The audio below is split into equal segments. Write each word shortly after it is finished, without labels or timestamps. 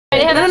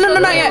Yeah, no,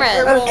 not yet.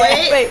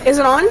 Wait, is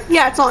it on?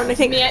 Yeah, it's on, I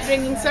think. Me at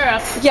drinking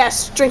syrup.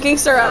 Yes, drinking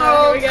syrup.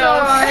 Oh, here we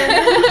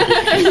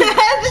go.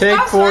 Take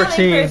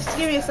 14. Just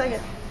give me a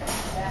second.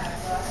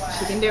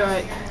 She can do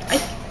it.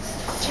 Wait.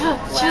 Chug.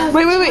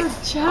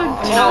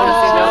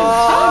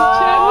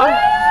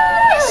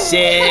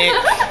 Sick.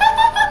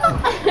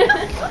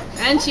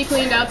 And she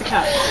cleaned out the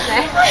cup.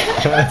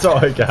 That's all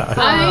I got.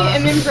 I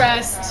am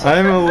impressed.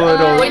 I'm a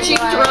little. When she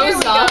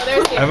throws up,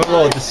 I'm a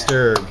little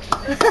disturbed.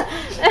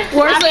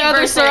 Where's the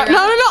other syrup? No.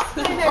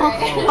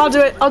 I'll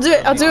do it. No.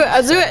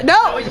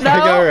 I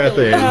got her at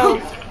the end.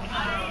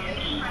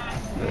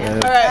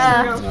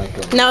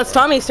 Alright. Now it's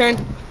Tommy's turn.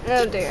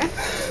 Oh dear.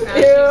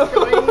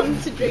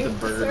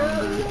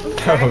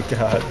 Oh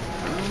god.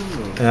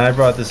 And I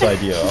brought this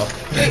idea up.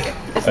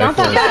 It's not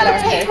that bad,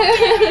 okay?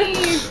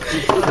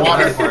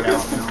 Water part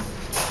out now.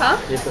 Huh?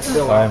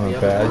 I'm a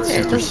bad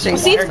super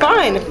See, it's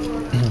fine.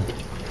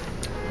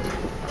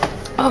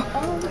 Oh,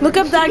 look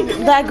up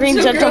that green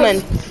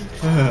gentleman.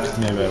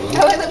 Maybe I will.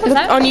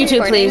 Look on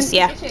YouTube, please.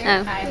 Yeah.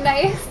 Oh.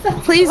 Nice.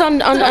 Please on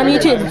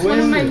YouTube.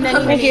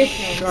 Thank you.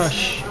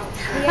 Shush.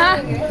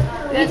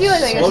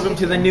 Welcome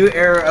to the new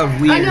era of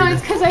weird. I know,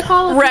 it's because I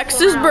follow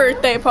Rex's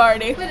birthday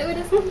party. What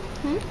is it?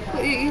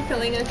 Are you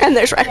feeling it? And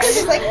there's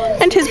Rex.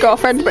 And his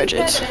girlfriend,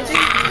 Bridget.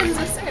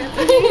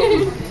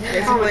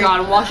 Oh my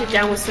god, wash it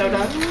down with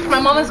soda. My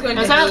mom is going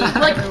to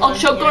like, I'll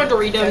choke on a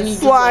Dorito and you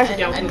just Why? wash it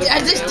down with I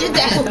just did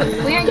that.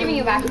 We aren't giving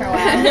you back for a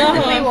while. No, we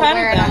I'm will fine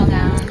wear with it all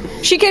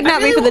down. She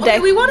kidnapped me for the day.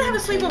 We want to have a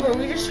sleepover.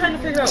 We're just trying to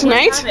figure out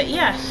Tonight? When to have it.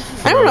 Yeah.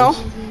 I don't know.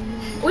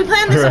 We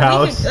planned this Her a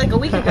house?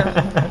 week ago.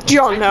 You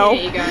don't know.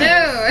 There you go.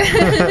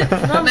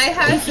 No. My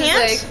house is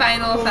like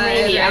final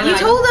five. Yeah. You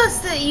told us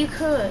that you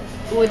could.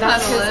 Well,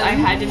 that's because I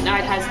had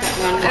that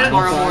one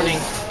tomorrow morning.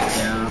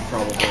 Yeah,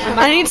 probably.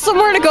 I need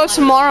somewhere to go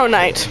tomorrow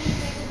night.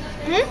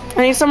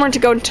 I need somewhere to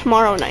go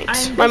tomorrow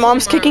night. My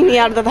mom's kicking me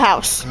out of the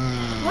house.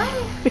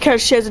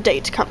 Because she has a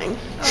date coming.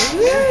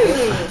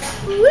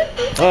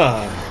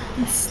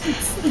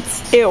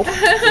 Ew.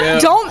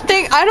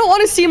 I don't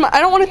want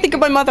to think of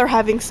my mother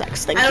having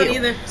sex. Thank you. I don't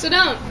either. So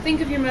don't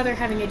think of your mother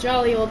having a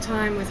jolly old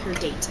time with her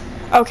date.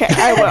 Okay,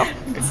 I will.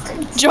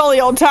 Jolly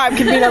old time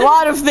can mean a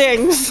lot of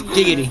things.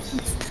 Giggity.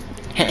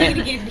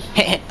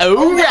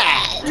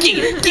 Alright!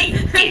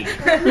 Giggity.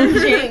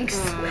 Jinx.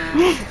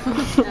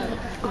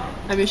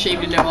 I'm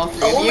ashamed to know all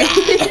three of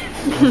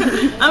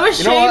you. I'm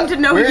ashamed to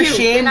know We're you.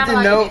 ashamed to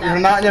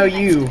not know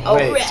you.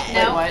 Wait.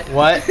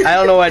 What? I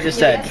don't know what I just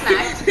said.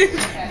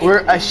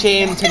 We're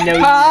ashamed to know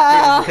you.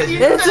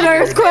 It's an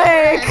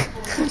earthquake.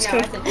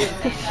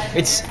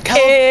 It's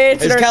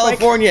It's an earthquake.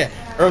 California.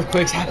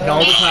 Earthquakes happen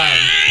all the time.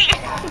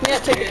 Yeah,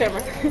 take the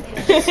camera.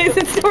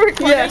 It's the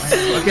recording. Yes.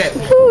 Okay.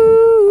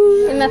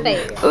 In the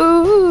face.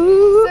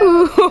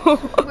 Ooh.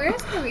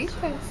 Where's the reach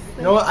face?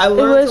 You know what? I It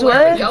learned was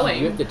what?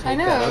 Going. I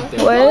know.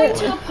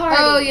 What?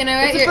 Oh, you know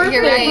what?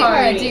 You're right.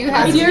 Party. We do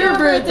have It's your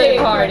birthday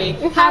party.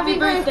 Happy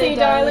birthday,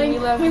 darling. We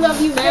love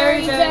you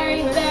very,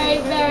 very,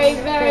 very, very,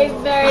 very,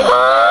 very.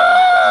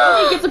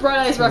 Nobody gets a Bright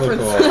Eyes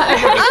reference. I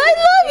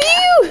love you.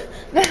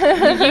 You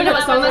know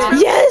what song that's from?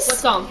 Yes. What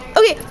song?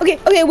 Okay.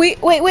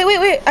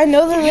 Wait. I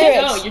know the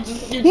lyrics.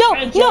 No,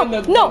 you're trying to join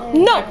the vibe.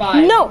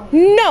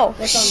 No.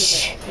 What song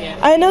is it? Yeah.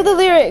 I know the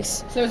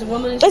lyrics. So there's a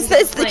woman and It's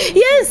she's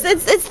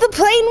the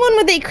plane one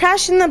where they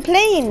crash in the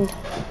plane.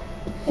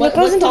 What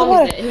goes into the song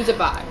water. is it? Who's it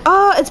by?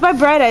 It's by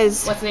Bright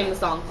Eyes. What's the name of the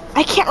song?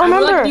 I can't I would like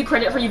to remember. give you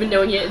credit for even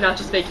knowing it and not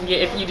just making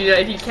it if you do that,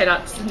 if you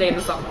cannot name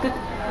the song.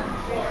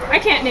 I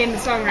can't name the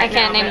song right I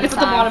can't name the It's at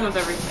the song. bottom of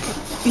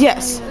everything.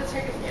 Yes.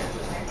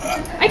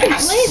 I can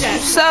play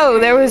that. So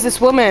there was this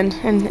woman,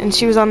 and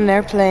she was on an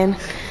airplane.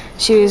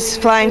 She was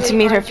flying to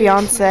meet her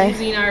fiance.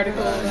 Magazine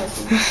article.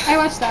 I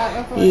watched that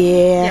before.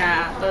 Yeah.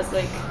 Yeah, that was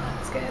like.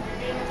 It's good.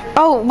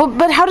 Oh,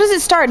 but how does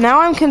it start? Now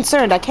I'm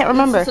concerned. I can't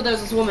remember. So there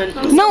was this woman.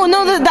 No,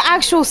 the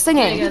actual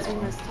singing.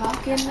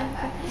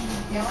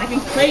 I can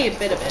play a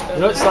bit of it. You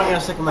know what song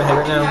I'm stuck in my head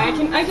right now? I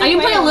can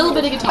play a little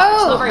bit of guitar.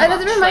 Oh, so that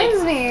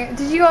reminds me.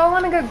 Did you all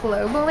want to go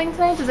glow bowling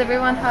tonight? Does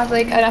everyone have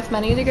like enough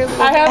money to go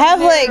bowling? I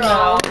have like.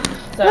 So.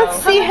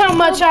 Let's see how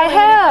much I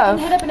have.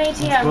 Hit up an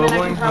ATM and I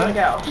can probably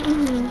go.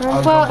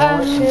 Well, I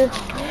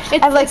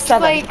have like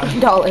 $7. I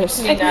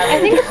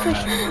think it's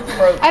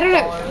like, I don't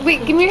know.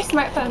 Wait, give me your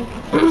smartphone.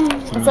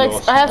 It's like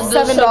I have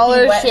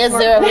 $7. She has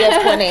 0. He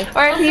has 20.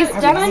 Or please,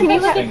 Jack, can you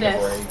look at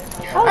this?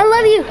 I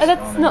love you.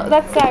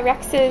 That's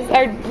Rex's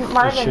or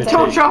Marvin's.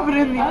 Don't drop it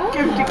in the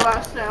empty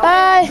glass now.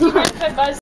 Bye.